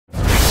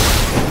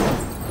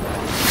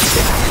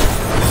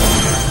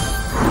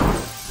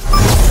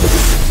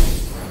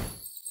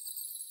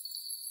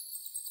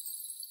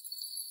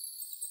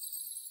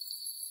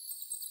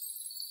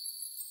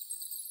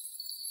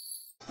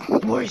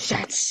Where's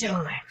that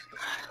silver?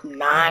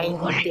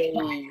 9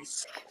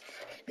 days.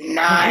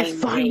 9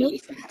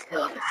 days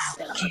until the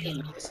cell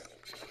ends.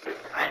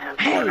 I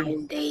have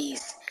 9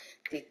 days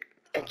to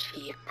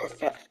achieve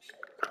perfection.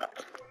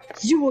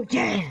 You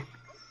again!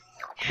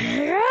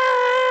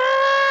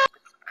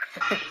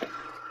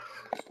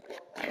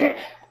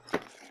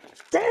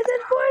 There's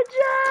it for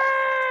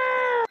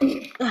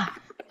John!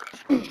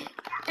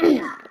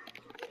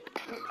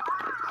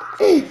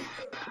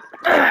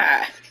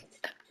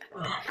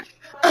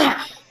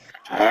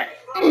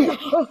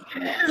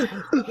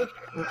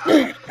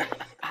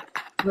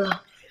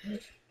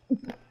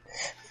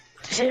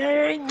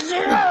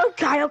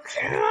 Kyle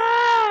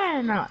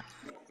can!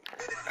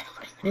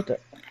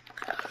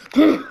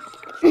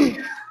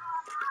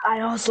 I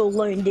also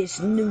learned this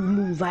new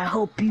move. I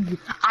hope you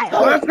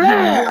want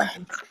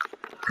it.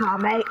 Come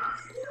on, mate.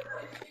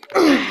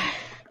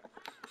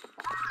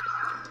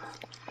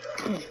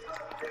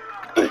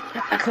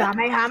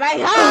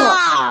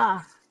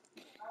 Kamehameha!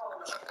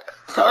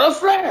 Solar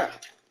flare!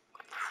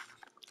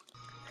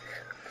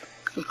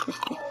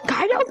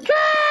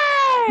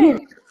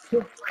 Kaioken!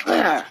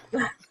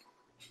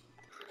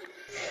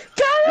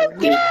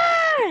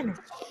 Kaioken!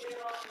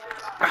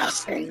 I'll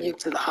send you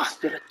to the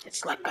hospital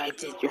just like I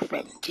did your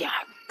friend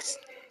Jax.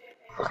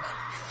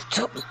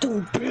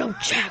 Don't blow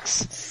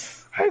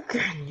Jax.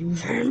 Again, you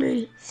hear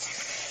me?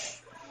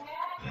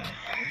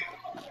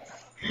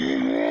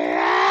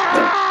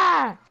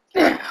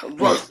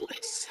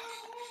 Worthless.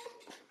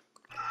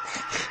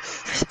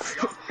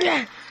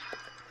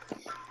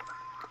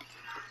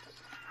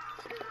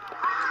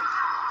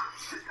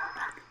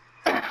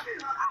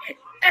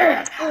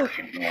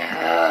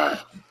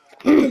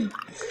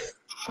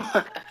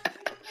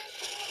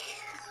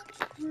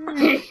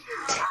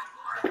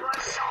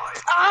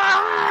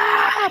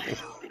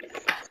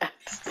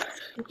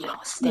 You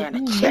don't stand a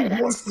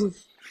chance.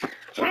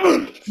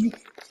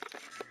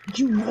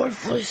 You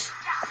worthless.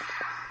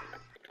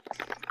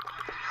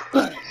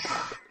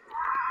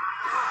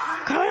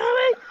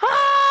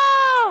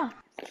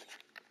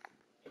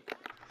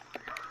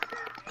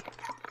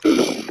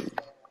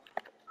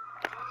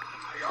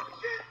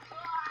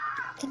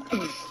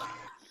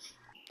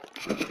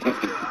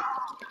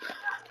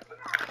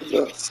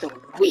 You're so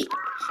weak.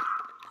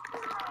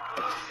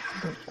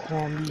 Don't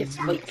call me just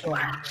wait till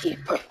I achieve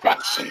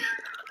perfection.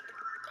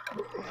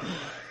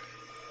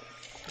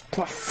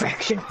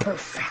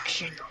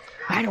 Perfection.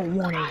 I don't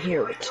want to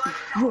hear it.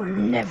 You'll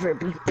never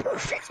be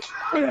perfect.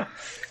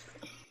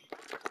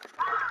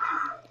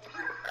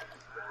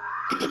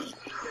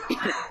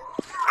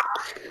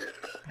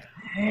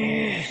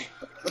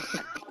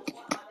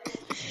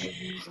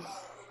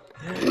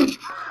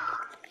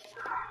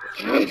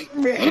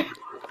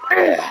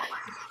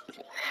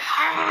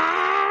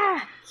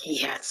 He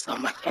has so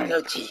much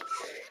energy.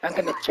 I'm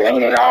gonna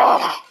drain it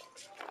all.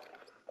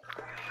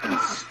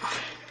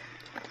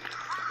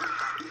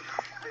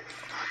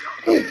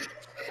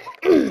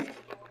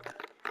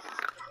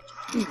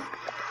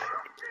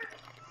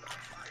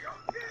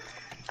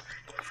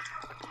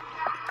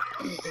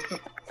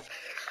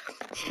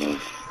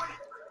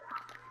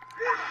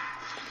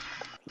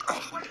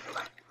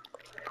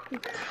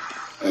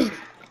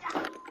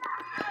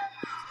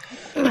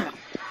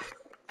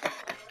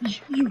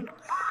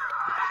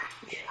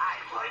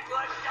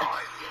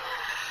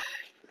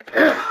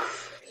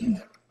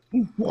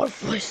 You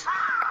worthless.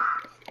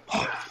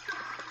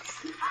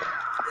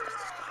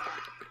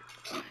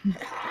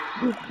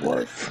 You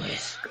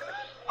worthless.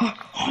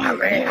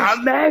 I'm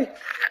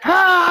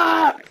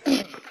ah!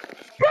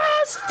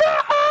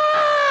 Bastard!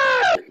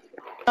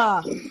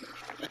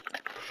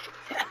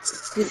 That's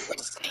Super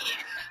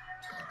Saiyan.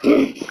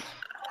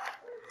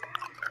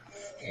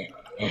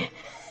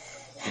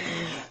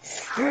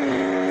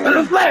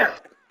 Solar flare!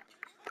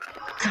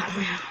 Come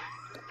here.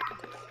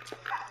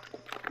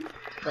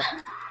 Come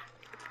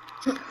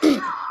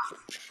here.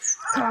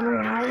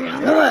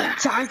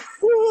 Time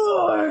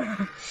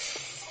for.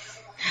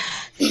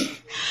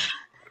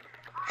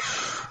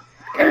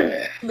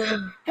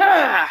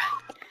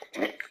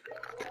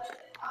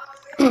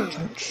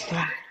 Don't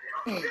try.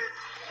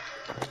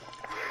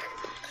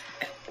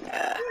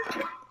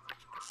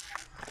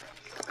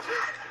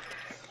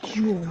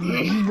 You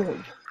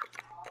won't.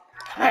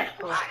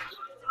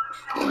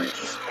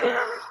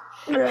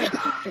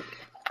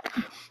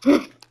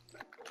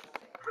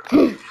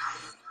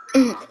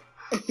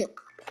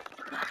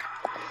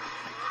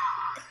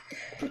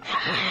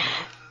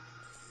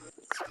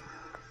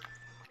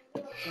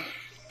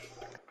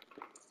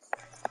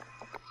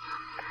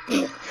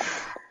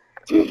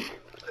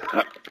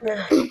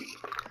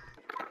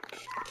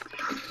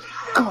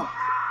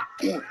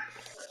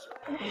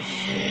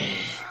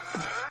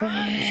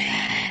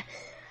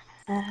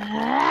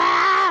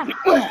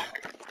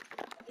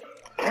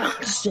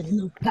 Just a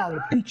little power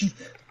to beat you.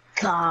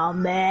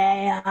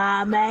 Kamehameha!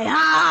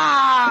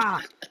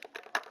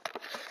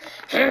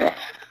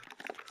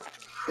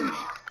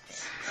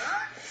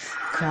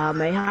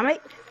 Kamehameha!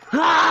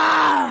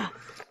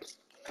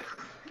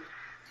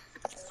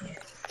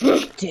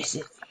 This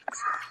is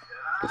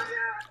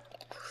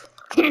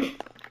I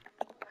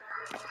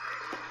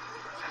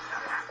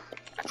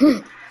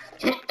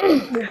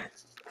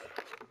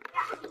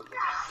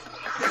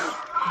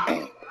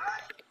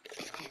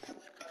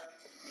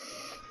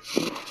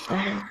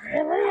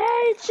really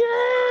hate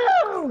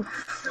you!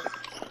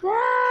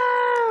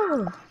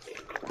 No!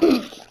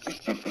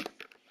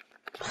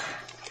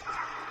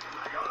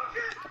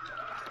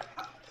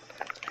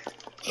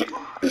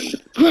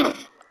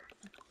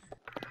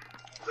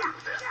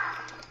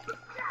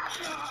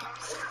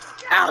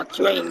 I'll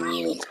drain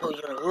you until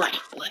you're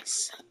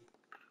lifeless.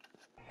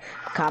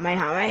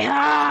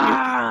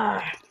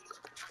 Kamehameha!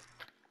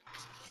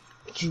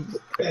 You,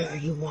 whatever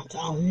you want,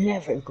 I'll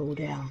never go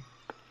down.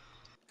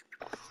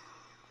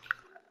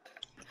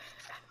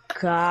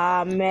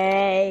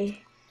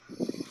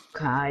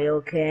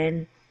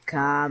 Kaioken,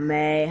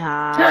 Kamehameha!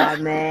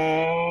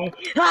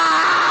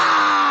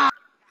 Ah!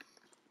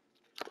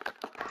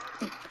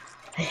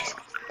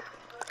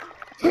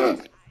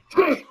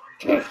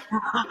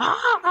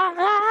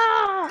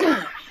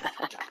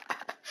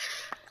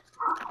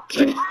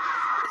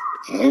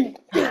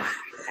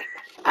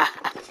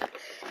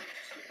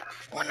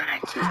 When I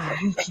choose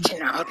perfection,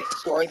 I'll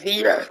destroy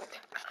the earth.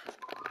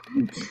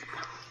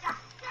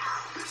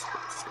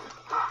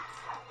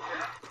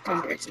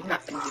 And there's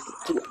nothing you can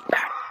do about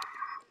it.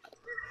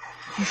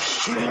 You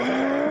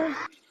sure?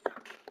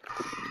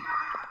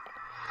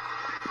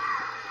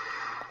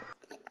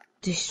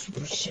 This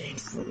was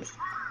shameful.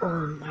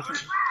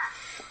 Almighty.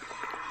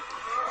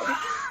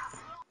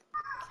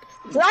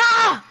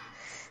 Ah!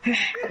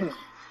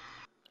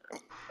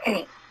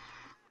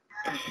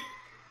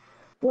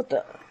 What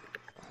the?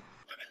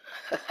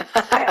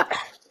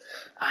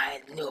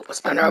 I knew it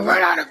was gonna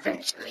run out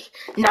eventually.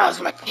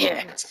 Now's my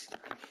chance.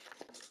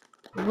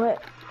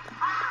 What?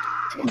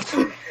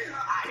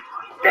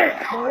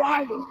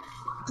 Why do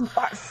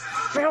I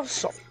feel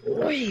so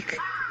weak?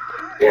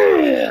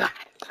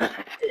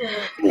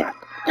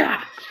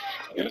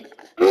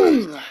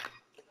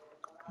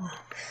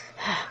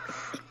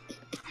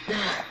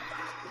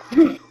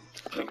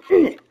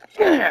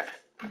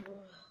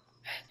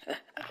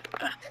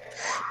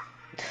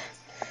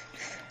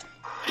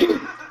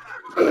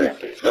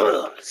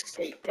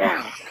 Stay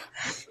down.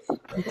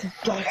 You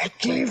thought I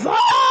gave up?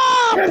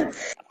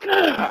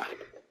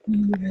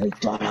 You really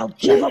thought I'll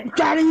give up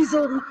that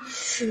easily?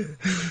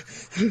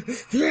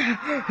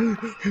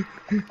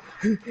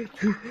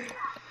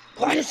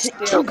 Why does it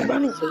Still keep gonna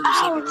running lose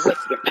out? even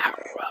with your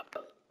power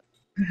up.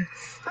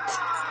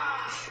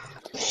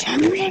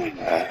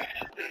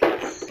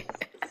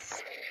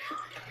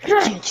 I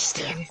can't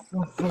stand this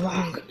one for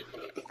long.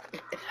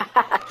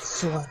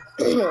 So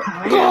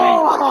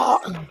I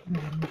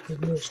make the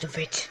most of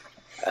it.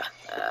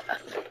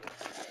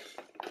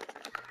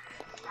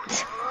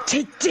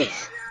 Take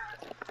this!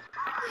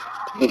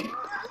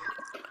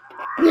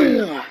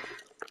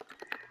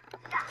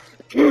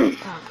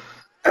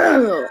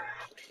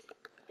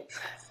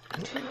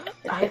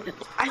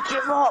 I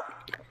give up.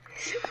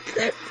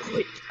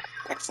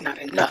 That's not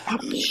enough for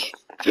me.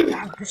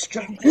 I'm the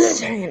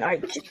strongest Saiyan. I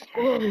can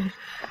only.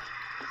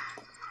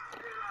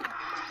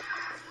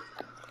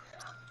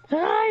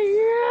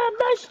 I am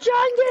the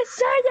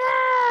strongest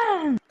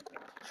Saiyan!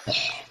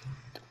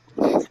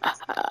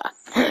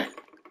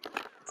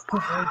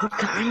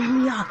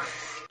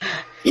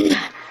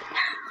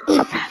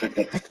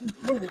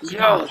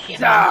 You'll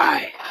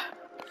die.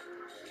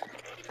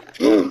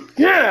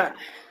 Yeah.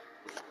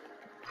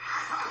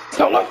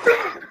 So look.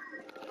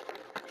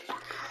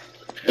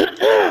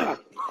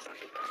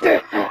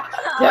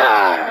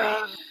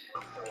 Die.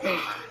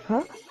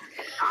 Huh?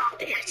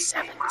 They're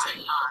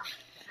 17.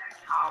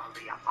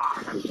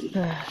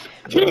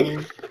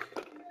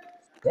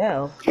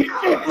 Well.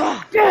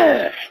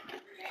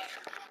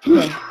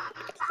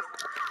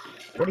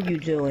 What are you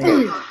doing?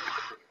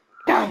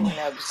 I'm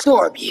gonna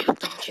absorb you.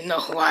 Don't you know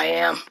who I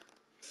am?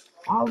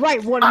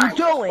 Alright, what are you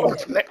doing?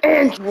 Ultimate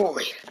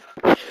android.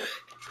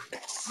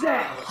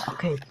 Cell.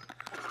 Okay.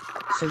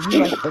 So you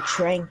like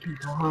betraying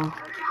people, huh?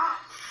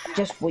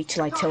 Just wait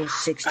till I tell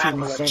 16 I to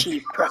will send.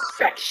 achieve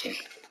perfection.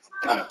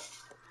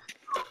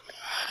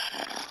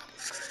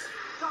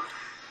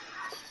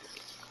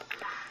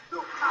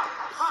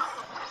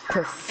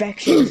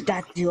 Perfection, is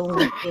that the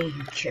only thing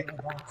you care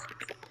about?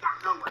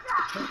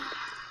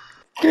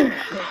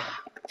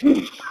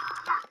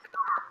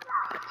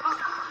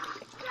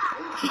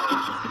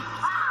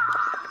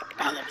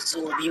 I'll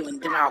absorb you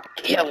and then I'll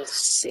kill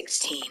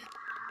 16.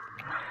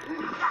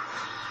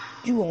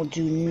 You won't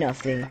do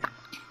nothing.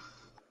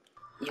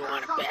 You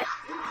wanna bet?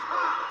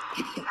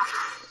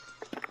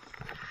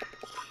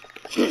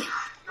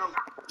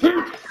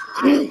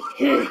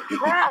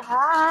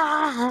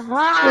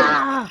 What?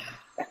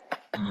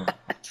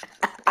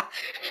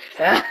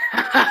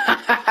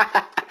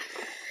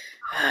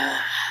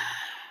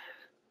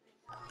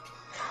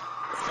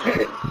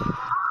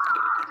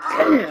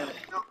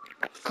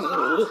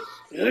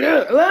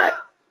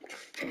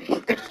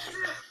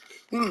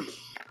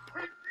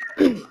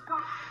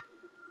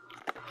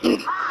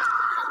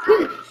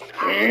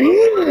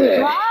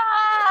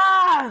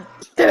 Ah!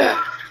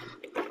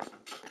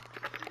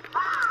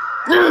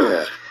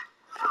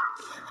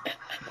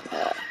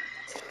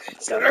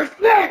 Solar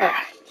flare!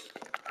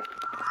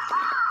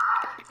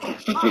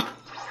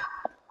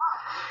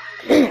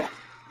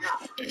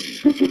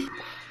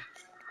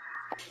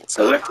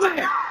 Solar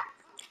flare!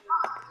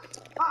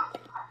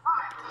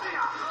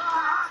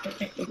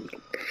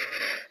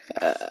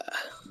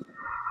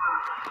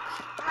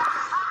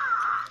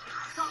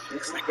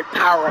 Looks like your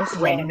power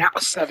up ran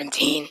out,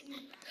 17.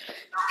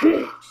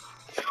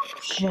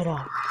 Shut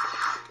up.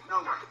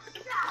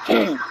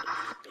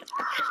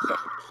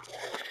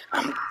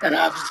 I'm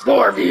gonna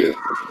absorb you.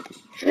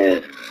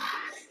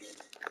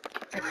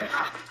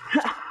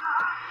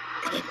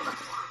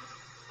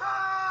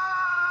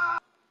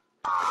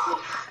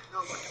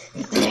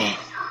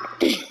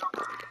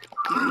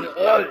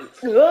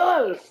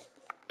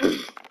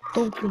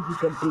 Don't think you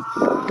can beat.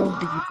 Don't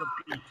think you can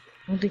beat.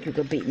 Don't think you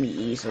can beat me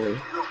easily.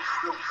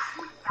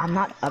 I'm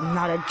not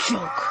a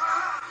joke.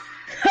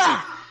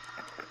 Ha!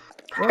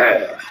 I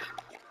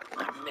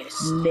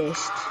missed.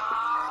 Missed.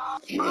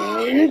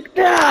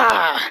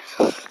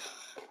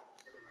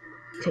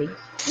 Take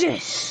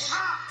this.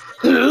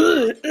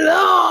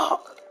 No!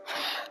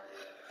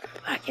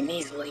 I can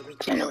easily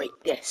regenerate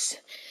this.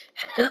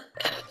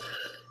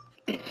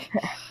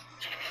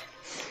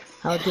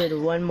 I'll do it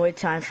one more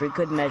time for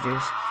good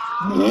measures.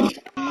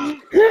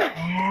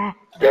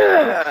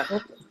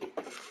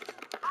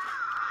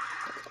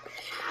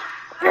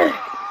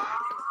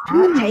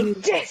 I'll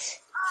take this.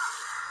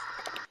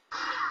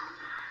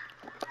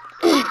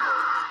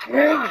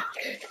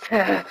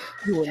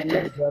 You will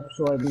never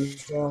absorb me,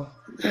 so.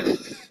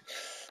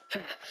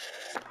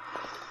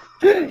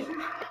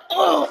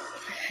 Oh.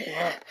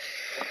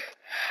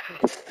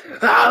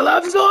 I'll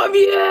absorb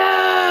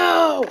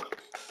you!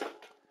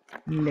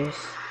 Miss.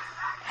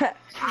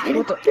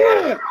 What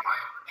the?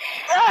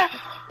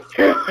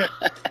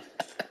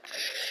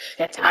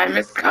 The time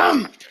has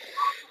come.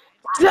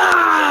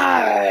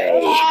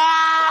 Die!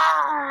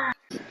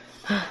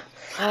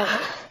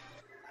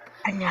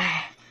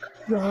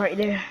 You're right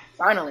there.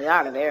 Finally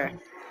out of there.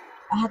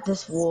 I had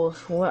this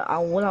wolf. What I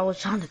was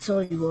trying to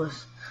tell you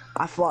was,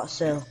 I fought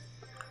Cell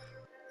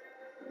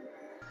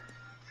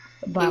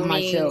by You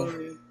myself,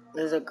 mean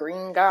there's a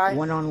green guy?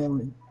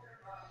 1-on-1.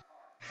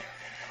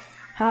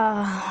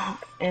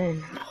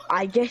 And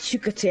I guess you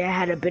could say I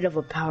had a bit of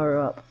a power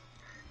up.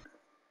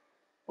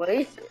 What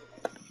is it?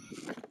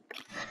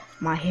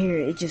 My hair,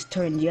 it just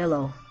turned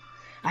yellow.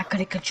 I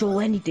couldn't control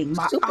anything.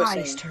 My Super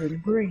eyes Saiyan.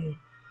 turned green.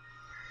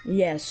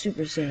 Yeah,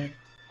 Super Saiyan.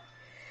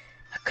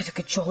 I couldn't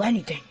control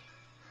anything.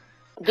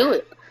 Do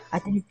it. I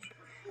think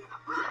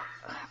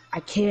I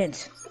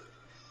can't.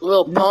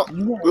 Little No, punk.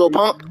 you won't. Little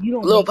punk. You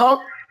don't. Little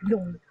punk. You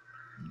don't.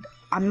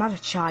 I'm not a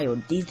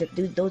child.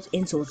 Those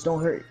insults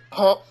don't hurt.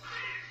 Punk.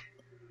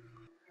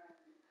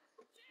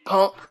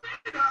 Punk.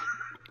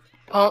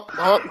 Punk.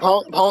 Punk.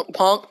 Punk. Punk.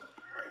 Punk.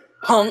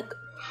 Punk.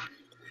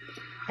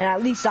 And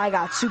at least I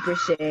got Super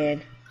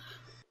Saiyan,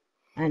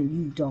 and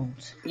you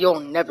don't.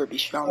 You'll never be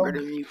stronger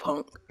than me,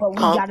 punk. But we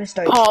Punk. gotta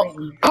start Punk.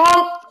 training.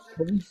 Punk.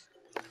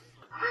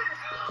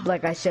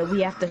 Like I said,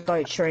 we have to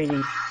start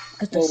training.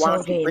 Cause the Well, why cell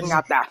don't you games. bring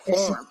out that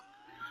form?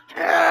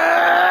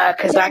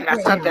 Cause I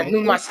got something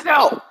new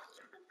myself.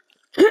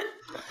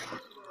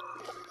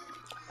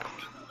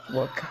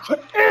 Look.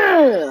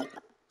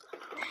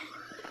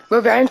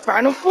 Revenge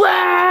Final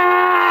Flash!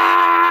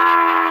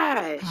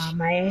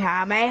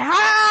 Kamehameha!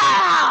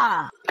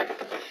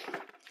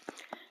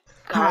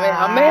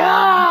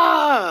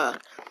 Kamehameha!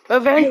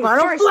 Revenge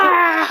Final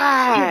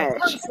Flash!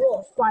 First rule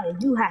of fighting,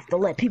 you have to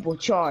let people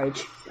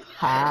charge.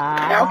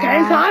 Now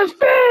can times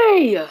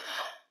be!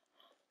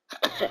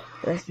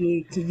 Let's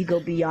see, can you go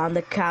beyond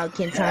the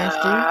Kaioken times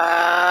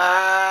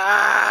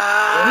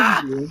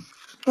 3?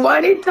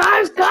 20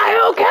 times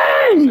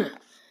Kaioken!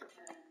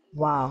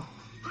 Wow,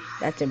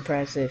 that's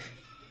impressive.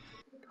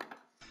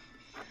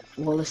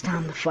 Well, it's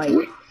time to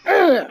fight.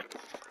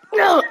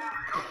 No!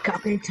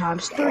 Kaioken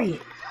times 3.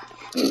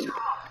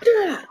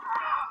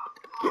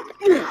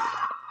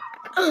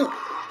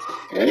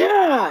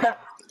 Yeah!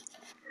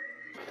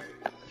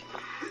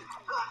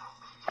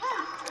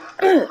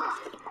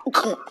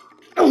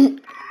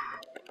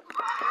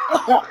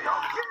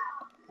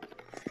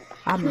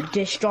 I'm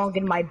just strong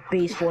in my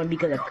base form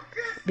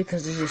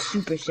because this is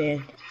Super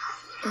Saiyan.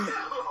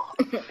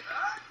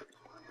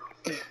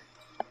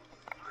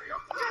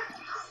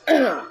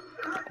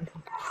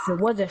 If it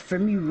wasn't for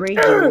me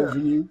raging over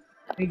you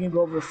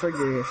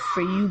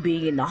for you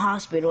being in the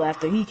hospital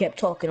after he kept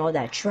talking all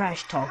that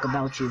trash talk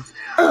about you,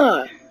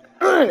 you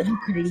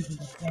couldn't even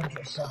defend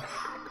yourself.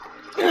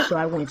 So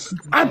I went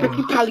Super Saiyan. I bet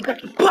you probably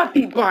got your butt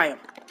beat by him.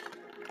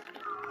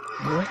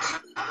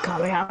 What?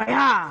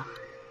 Kamehameha!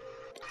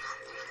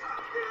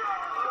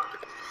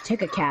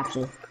 Take a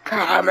capsule.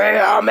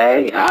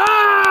 Kamehameha!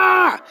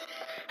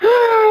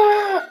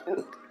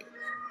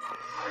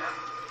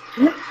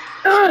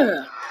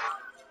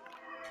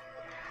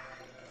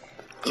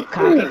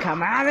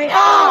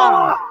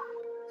 Kamehameha!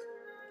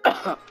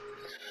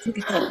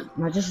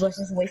 Now just let's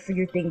just wait for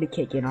your thing to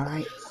kick in,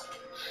 alright?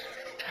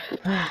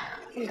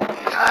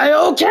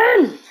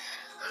 Kaioken!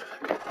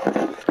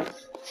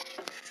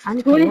 I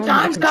need to 20 learn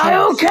how to times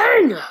control this.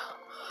 Kaioken!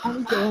 I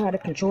need to learn how to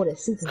control that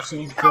Super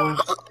Saiyan form.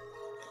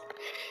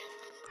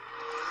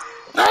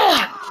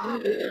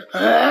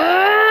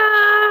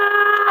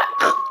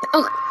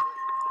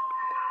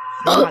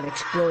 I'm not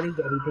exploding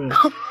anything.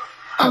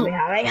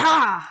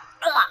 Kamehameha!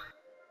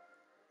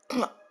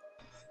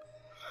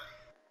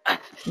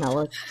 Now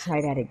let's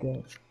try that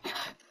again.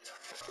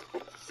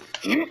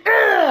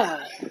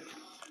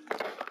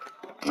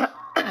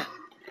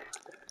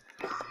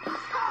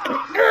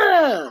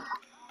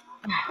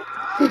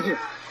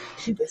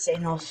 Super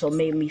Saiyan also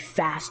made me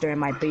faster in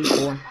my base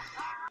form.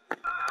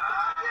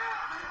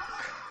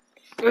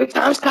 3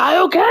 times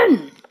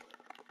Kaioken!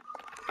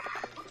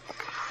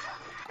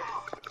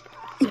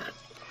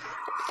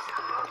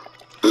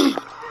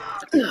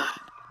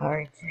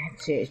 Alright,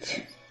 that's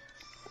it.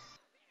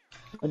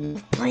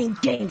 Enough playing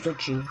games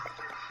with you.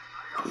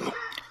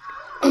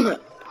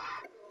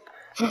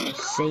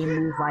 Same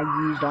move I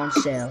used on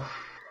Cell.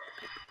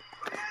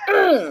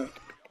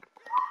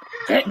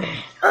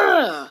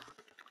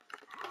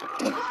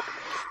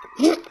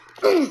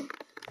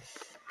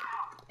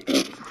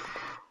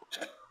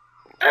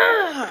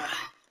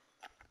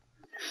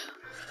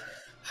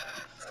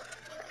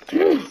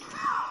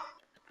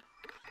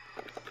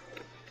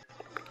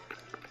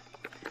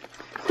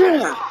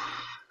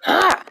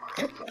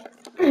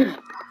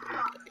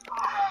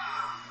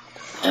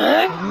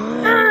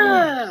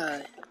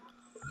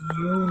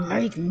 You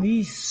make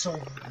me so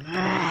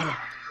mad.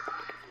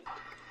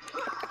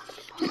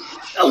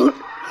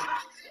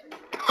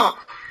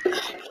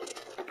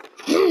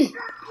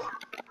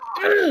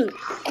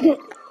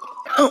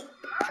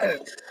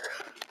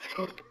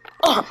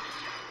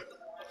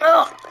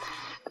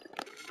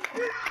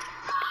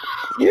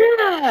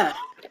 Yeah!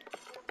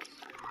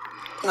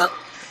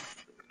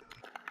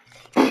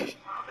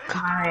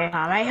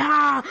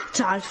 Kamehameha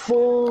times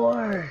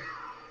 4.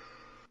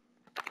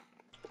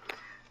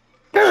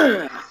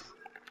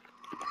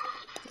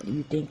 What do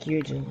you think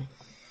you're doing?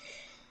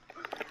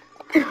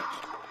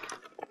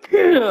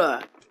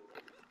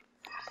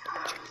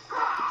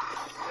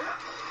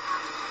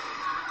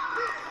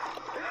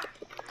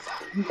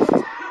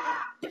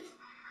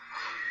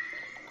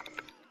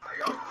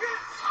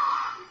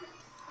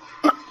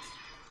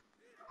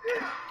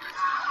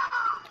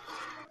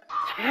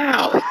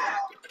 Ow!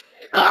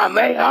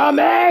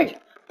 Kame!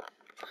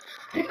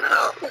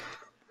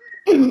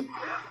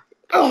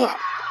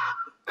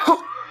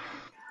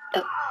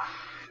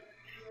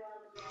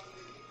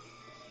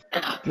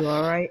 You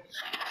alright?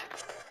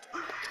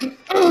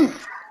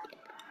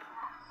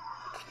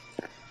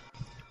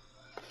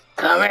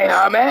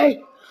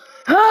 Kame!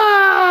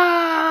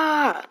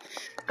 Ah!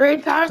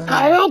 3 times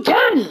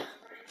Kaioken!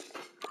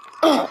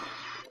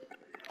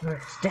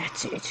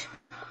 That's it.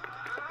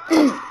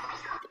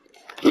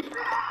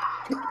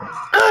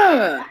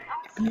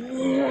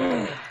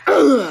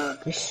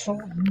 You're so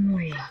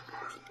annoying.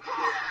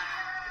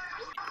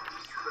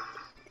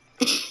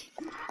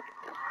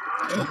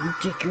 You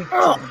take your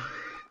time.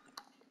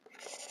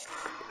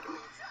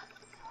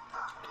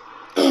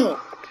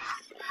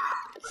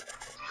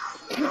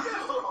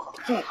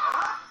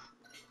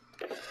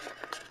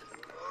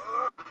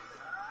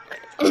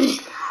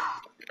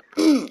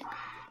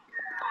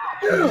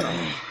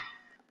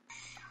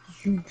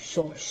 You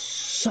so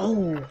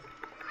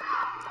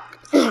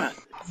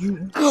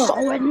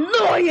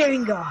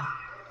annoying.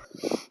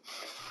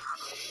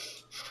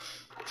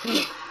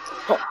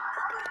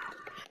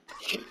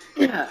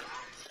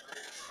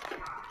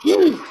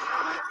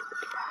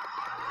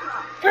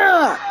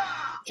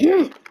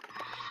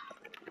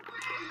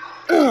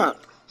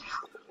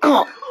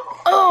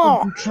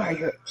 You try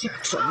your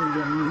tricks on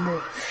me one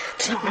more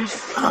time.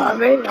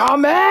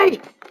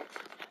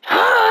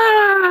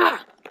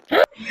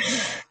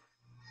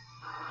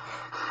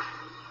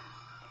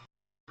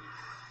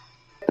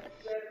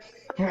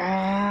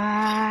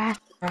 Kame!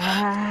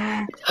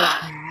 Ah!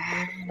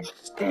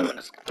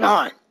 Stamina's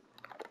gone.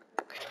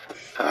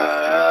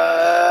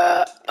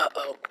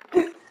 Uh-oh.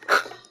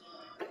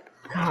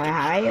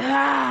 Kame!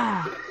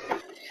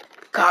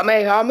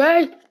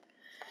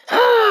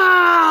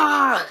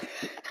 Ah!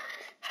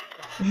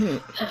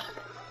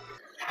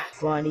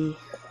 Funny.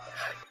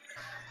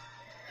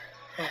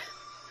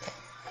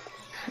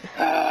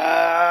 Kame!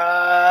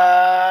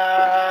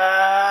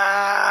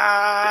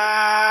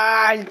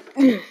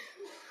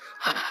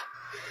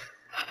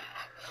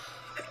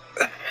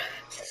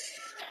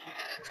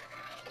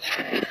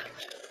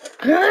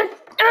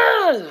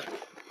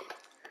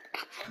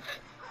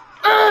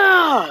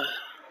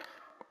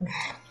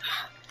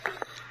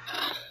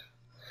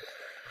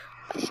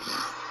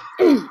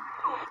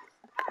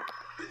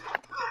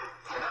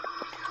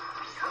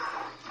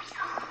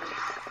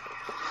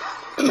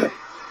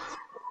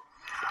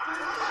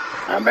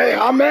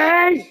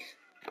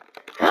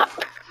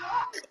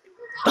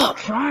 Stop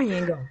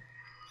trying.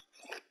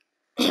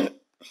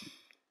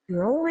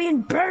 You're only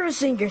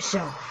embarrassing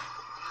yourself.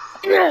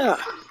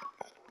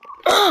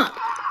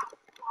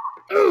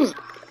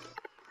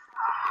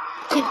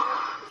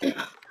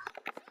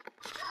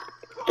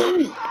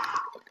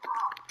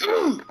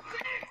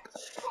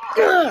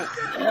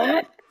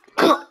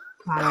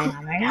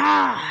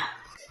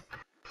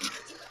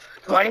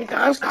 20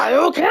 times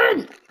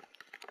Kaioken!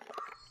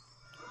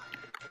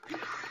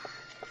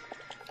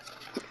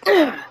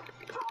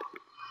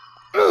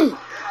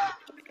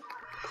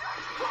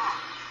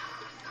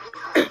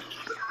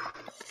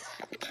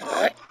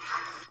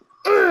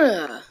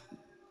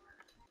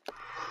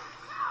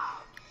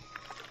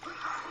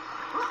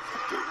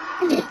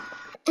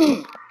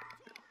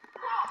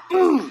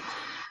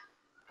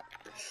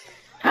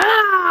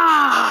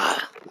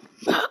 Ah!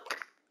 Fuck.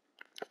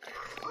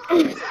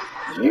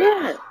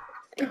 Yeah.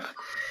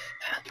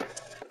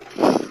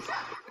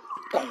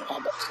 I'm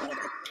almost gonna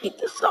take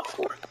this off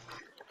for it.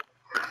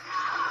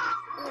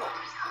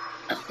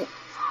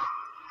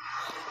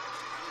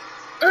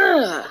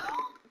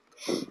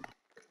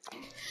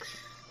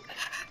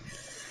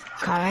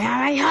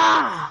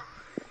 Kamehameha!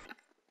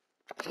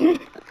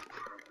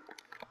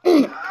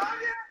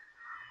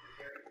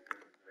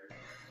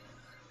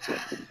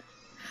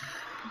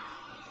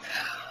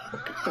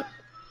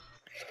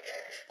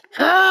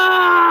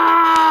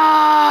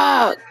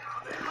 Ah!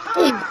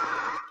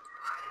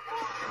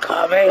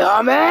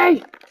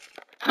 Kamehame!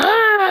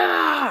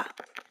 Ah!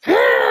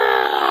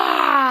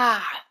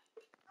 Ah!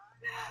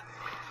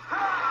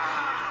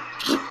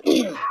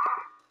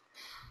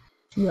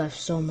 You have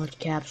so much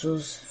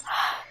capsules.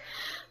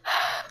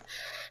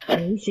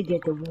 And we should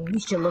we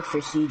should look for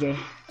CJ.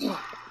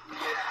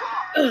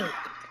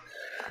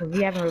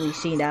 We haven't really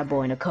seen that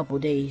boy in a couple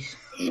days.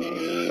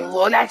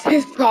 Well, that's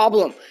his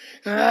problem.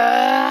 20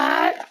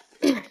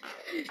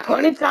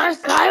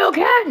 times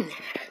Kaioken!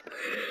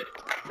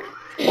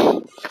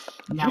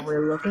 Now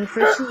we're looking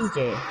for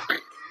CJ.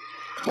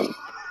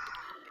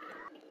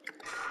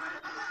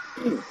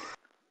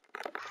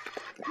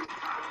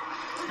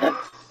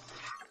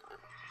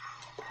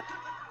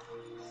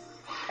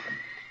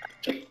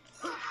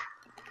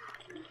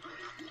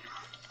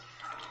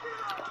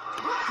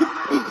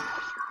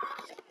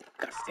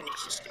 Gotta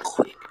finish this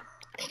quick.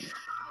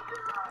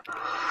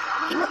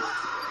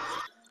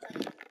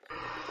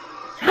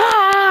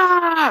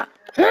 Ah!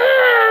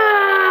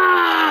 Ah!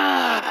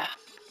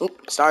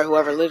 Oops, sorry,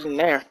 whoever lived in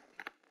there.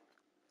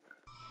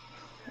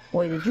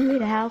 Wait, did you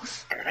hit a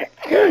house?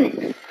 Did you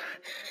hit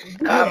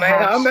a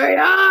house?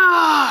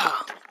 Kamehameha!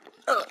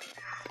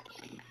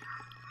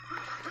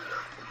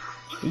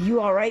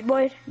 You alright,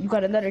 boy? You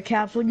got another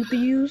capsule you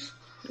can use?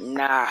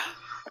 Nah,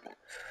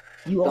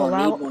 You all don't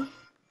need out? one.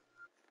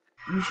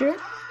 You sure?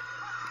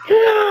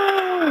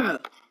 Ah!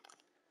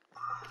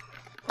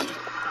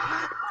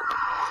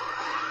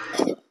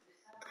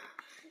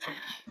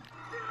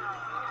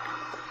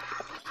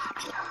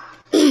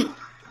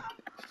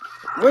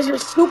 Where's your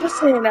Super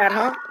Saiyan at,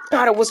 huh?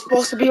 Thought it was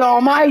supposed to be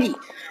almighty.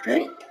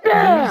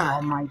 Yeah,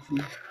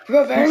 almighty.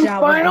 Revenge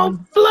Final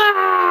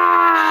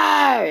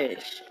Flash!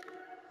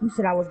 You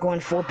said I was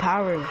going full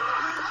power.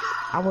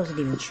 I wasn't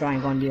even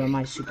trying on you on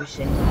my Super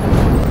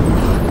Saiyan.